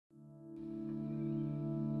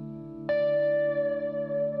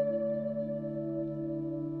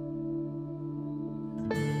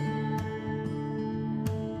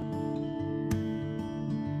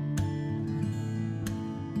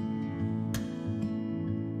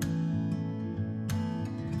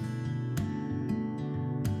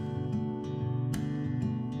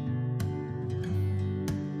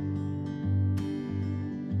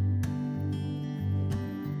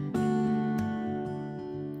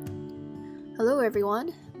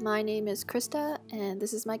everyone, my name is Krista and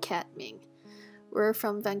this is my cat Ming. We're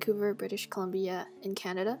from Vancouver, British Columbia in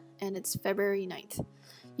Canada and it's February 9th.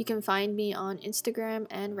 You can find me on Instagram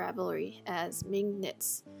and Ravelry as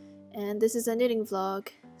Mingknits, and this is a knitting vlog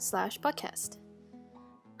 / podcast.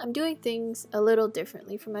 I'm doing things a little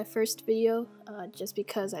differently from my first video, just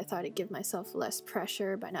because I thought I'd give myself less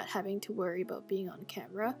pressure by not having to worry about being on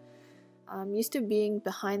camera. I'm used to being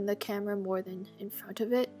behind the camera more than in front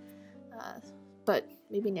of it, but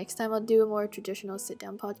maybe next time I'll do a more traditional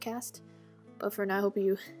sit-down podcast. But for now, I hope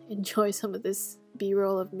you enjoy some of this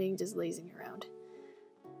b-roll of Ming just lazing around.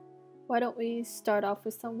 Why don't we start off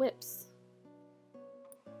with some whips?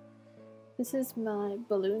 This is my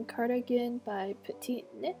balloon cardigan by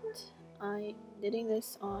PetiteKnit. I'm knitting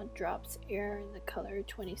this on Drops Air in the color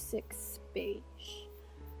 26 beige.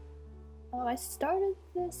 I started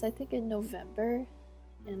this I think in November,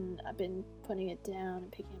 and I've been putting it down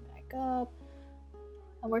and picking it back up.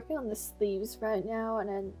 I'm working on the sleeves right now, and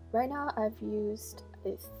then right now I've used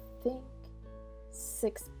I think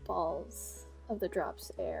 6 balls of the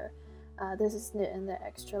Drops Air. This is knit in the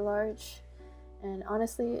extra large, and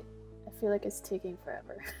honestly I feel like it's taking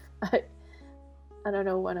forever. I don't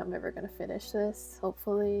know when I'm ever gonna finish this.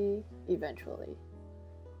 Hopefully eventually.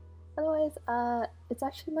 Otherwise, it's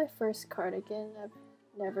actually my first cardigan. I've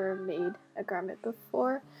never made a garment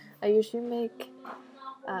before. I usually make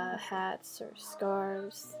hats or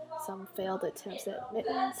scarves, some failed attempts at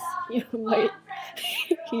mittens. You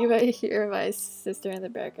might hear my sister in the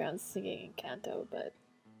background singing Encanto, but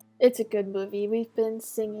it's a good movie. We've been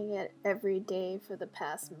singing it every day for the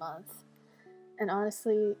past month. And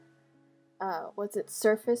honestly,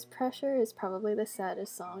 Surface Pressure is probably the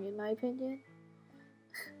saddest song in my opinion.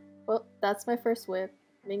 Well, that's my first whip.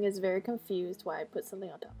 Ming is very confused why I put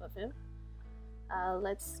something on top of him.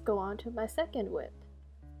 Let's go on to my second whip.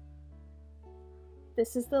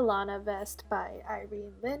 This is the Lana vest by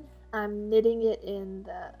Irene. I'm knitting it in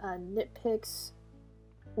the Knit Picks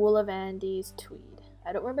Wool of Andes Tweed.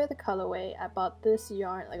 I don't remember the colorway. I bought this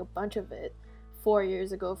yarn, like a bunch of it, 4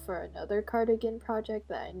 years ago for another cardigan project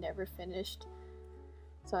that I never finished.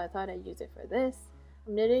 So I thought I'd use it for this.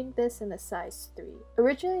 I'm knitting this in the size 3.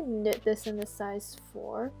 Originally I knit this in the size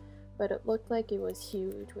 4, but it looked like it was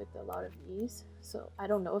huge with a lot of ease. So I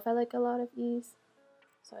don't know if I like a lot of ease.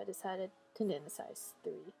 So I decided to knit in the size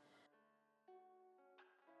 3.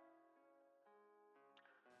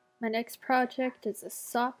 My next project is a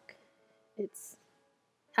sock. It's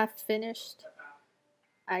half finished.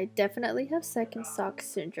 I definitely have second sock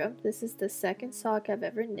syndrome. This is the second sock I've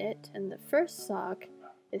ever knit, and the first sock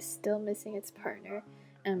is still missing its partner,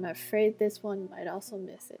 and I'm afraid this one might also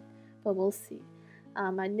miss it, but we'll see.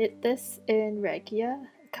 I knit this in Regia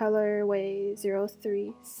Colour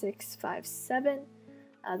 03657.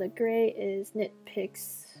 The gray is Knit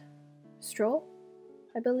Picks Stroll,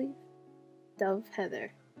 I believe. Dove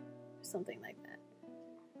Heather, something like that.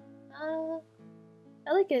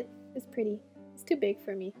 I like it. It's pretty. It's too big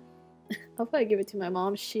for me. I'll probably give it to my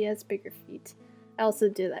mom. She has bigger feet. I also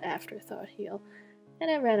did that afterthought heel, and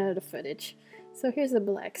I ran out of footage. So here's a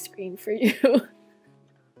black screen for you.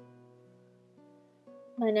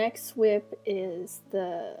 My next whip is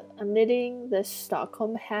I'm knitting the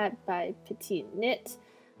Stockholm Hat by PetiteKnit.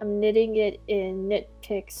 I'm knitting it in Knit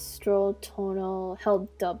Picks Stroll Tonal held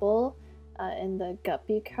double in the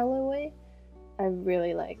Guppy colorway. I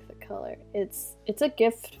really like the color. It's a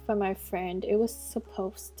gift from my friend. It was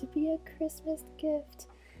supposed to be a Christmas gift,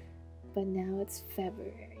 but now it's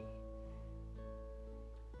February.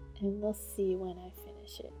 And we'll see when I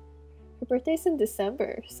finish it. Her birthday's in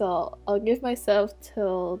December, so I'll give myself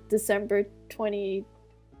till December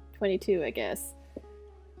 2022, I guess.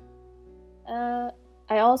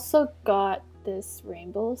 I also got this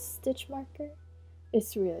rainbow stitch marker.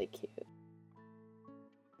 It's really cute.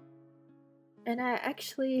 And I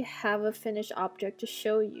actually have a finished object to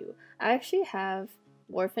show you. I actually have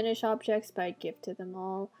more finished objects, but I gifted them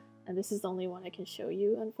all, and this is the only one I can show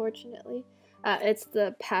you, unfortunately. It's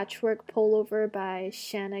the Patchwork Pullover by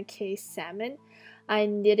ShanaKay Salmon. I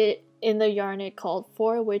knit it in the yarn it called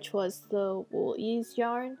for, which was the Wool Ease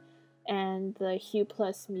yarn, and the Hue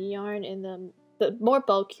Plus Me yarn. In the more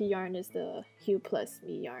bulky yarn is the Hue Plus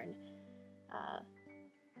Me yarn.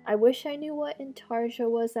 I wish I knew what intarsia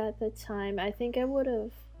was at the time. I think I would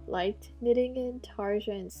have liked knitting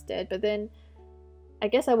intarsia instead, but then I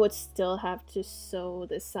guess I would still have to sew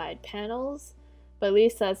the side panels, but at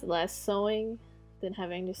least that's less sewing than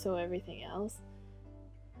having to sew everything else.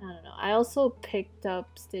 I don't know. I also picked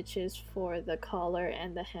up stitches for the collar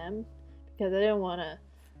and the hem because I didn't want to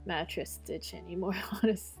mattress stitch anymore,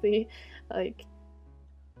 honestly. Like,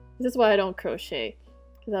 This is why I don't crochet,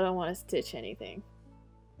 because I don't want to stitch anything.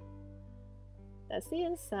 That's the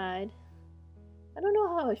inside. I don't know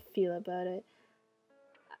how I feel about it.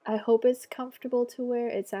 I hope it's comfortable to wear.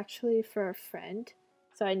 It's actually for a friend,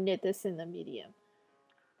 so I knit this in the medium.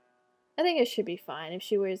 I think it should be fine if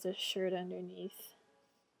she wears a shirt underneath.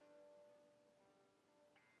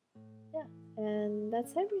 Yeah, and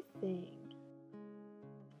that's everything.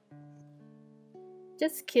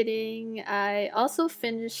 Just kidding. I also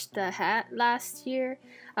finished the hat last year.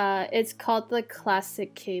 It's called the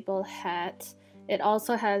Classic Cable Hat. It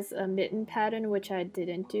also has a mitten pattern, which I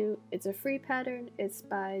didn't do. It's a free pattern. It's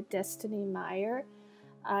by Destiny Meyer.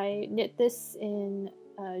 I knit this in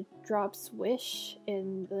Drops Wish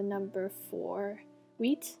in the number 4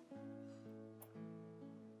 wheat.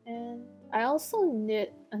 And I also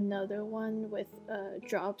knit another one with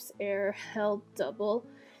Drops Air held double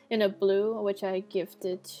in a blue, which I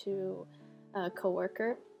gifted to a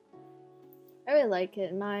coworker. I really like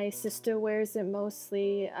it. My sister wears it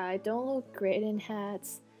mostly. I don't look great in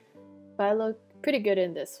hats, but I look pretty good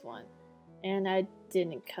in this one. And I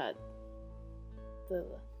didn't cut the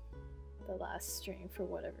last string for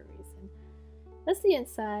whatever reason. That's the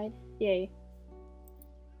inside. Yay.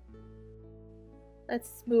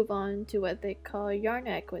 Let's move on to what they call yarn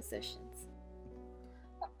acquisitions.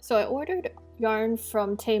 So I ordered yarn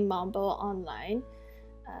from Mambo online.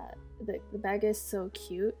 The bag is so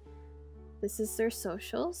cute. This is their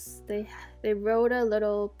socials. They wrote a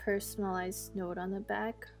little personalized note on the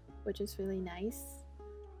back, which is really nice.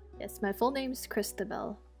 Yes, my full name's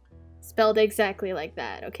Christabel. Spelled exactly like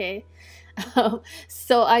that, okay?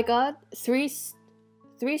 So I got three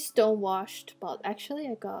stone-washed balls. Actually,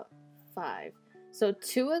 I got 5. So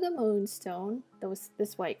 2 of the moonstone, that was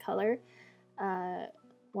this white color.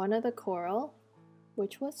 1 of the coral,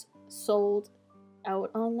 which was sold out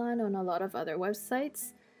online on a lot of other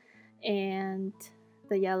websites. And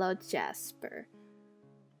the yellow jasper.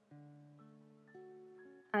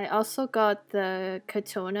 I also got the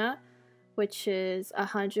Katona, which is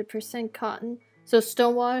 100% cotton. So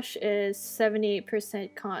stonewash is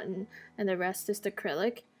 78% cotton and the rest is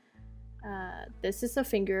acrylic. This is a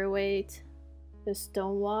finger weight. The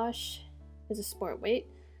stonewash is a sport weight.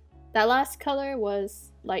 That last color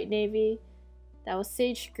was light navy. That was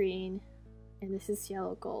sage green. And this is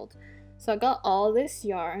yellow gold. So I got all this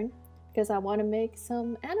yarn because I want to make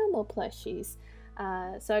some animal plushies.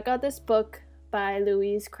 So I got this book by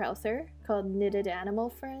Louise Crowther called Knitted Animal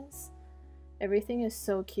Friends. Everything is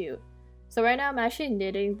so cute. So right now I'm actually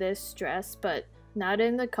knitting this dress, but not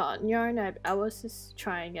in the cotton yarn. I was just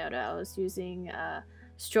trying out. I was using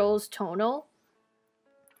Stroll's Tonal,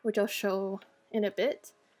 which I'll show in a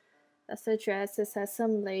bit. That's the dress. This has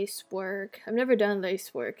some lace work. I've never done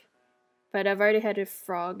lace work, but I've already had to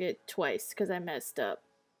frog it twice because I messed up.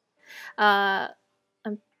 I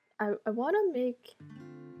want to make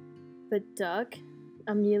the duck,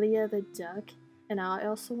 Amelia the duck, and I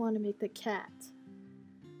also want to make the cat.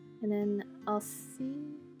 And then I'll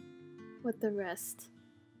see what the rest,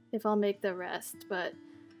 if I'll make the rest, but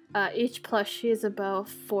each plushie is about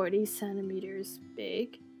 40 centimeters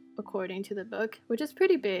big, according to the book, which is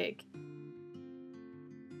pretty big.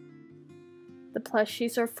 The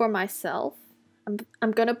plushies are for myself.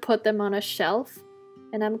 I'm gonna put them on a shelf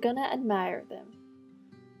and I'm gonna admire them.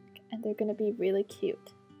 And they're gonna be really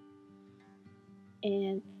cute.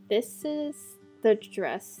 And this is the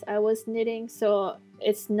dress I was knitting, so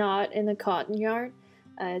it's not in the cotton yarn.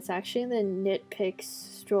 It's actually in the Knit Picks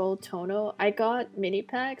Stroll Tonal. I got mini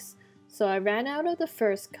packs, so I ran out of the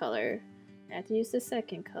first color. I had to use the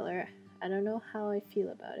second color. I don't know how I feel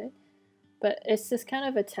about it, but it's just kind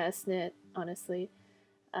of a test knit, honestly.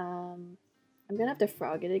 I'm gonna have to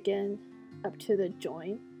frog it again up to the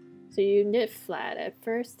join. So you knit flat at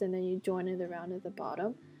first and then you join it around at the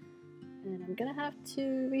bottom. And I'm gonna have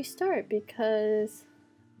to restart because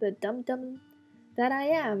the dum-dum that I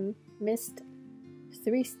am missed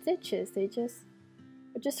 3 stitches. They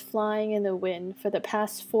were just flying in the wind for the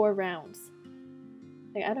past 4 rounds.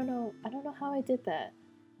 Like I don't know how I did that.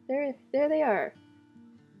 There they are.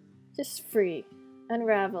 Just free,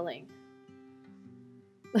 unraveling.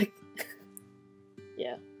 Like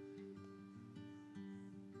yeah.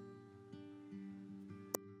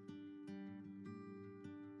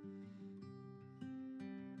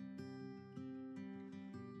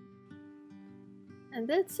 And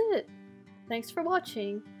that's it. Thanks for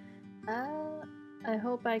watching. I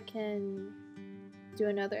hope I can do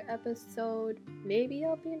another episode. Maybe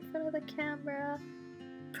I'll be in front of the camera.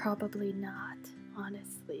 Probably not,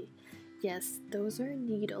 honestly. Yes, those are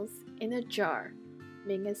needles in a jar.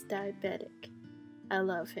 Ming is diabetic. I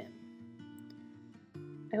love him.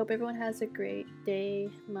 I hope everyone has a great day,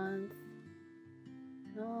 month.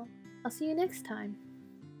 Well, I'll see you next time.